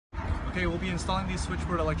Okay, we'll be installing these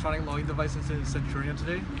Switchboard electronic logging devices into Centurion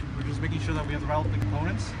today. We're just making sure that we have the relevant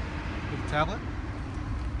components with the tablet.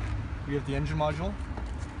 We have the engine module.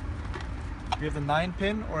 We have the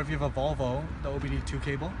 9-pin, or if you have a Volvo, the AOBRD 2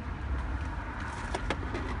 cable.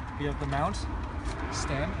 We have the mount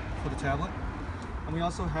stand for the tablet. And we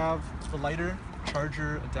also have the lighter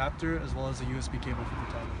charger adapter as well as a USB cable for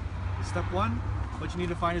the tablet. Step 1, what you need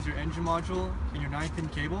to find is your engine module and your 9-pin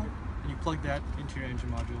cable, and you plug that into your engine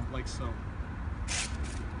module like so.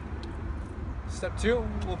 Step 2,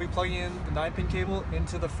 we'll be plugging in the 9-pin cable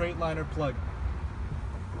into the Freightliner plug.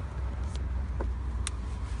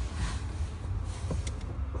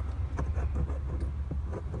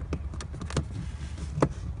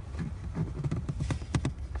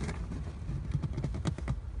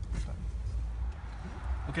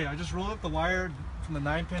 Okay, I just rolled up the wire from the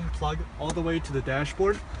 9-pin plug all the way to the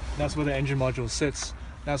dashboard. That's where the engine module sits.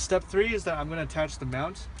 Now step 3 is that I'm going to attach the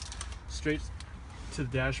mount straight to the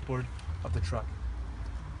dashboard of the truck.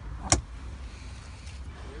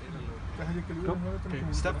 Okay,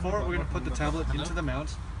 step 4, we're going to put the tablet into the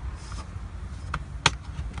mount.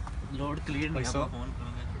 Like so.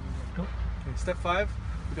 Okay, step 5,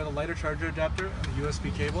 we got a lighter charger adapter and a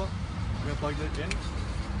USB cable. We're going to plug it in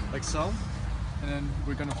like so. And then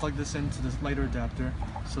we're going to plug this into this lighter adapter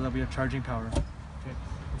so that we have charging power. Okay.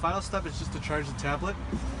 The final step is just to charge the tablet.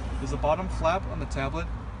 There's a bottom flap on the tablet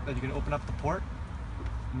that you can open up the port.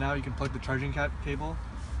 And now you can plug the charging cable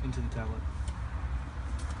into the tablet.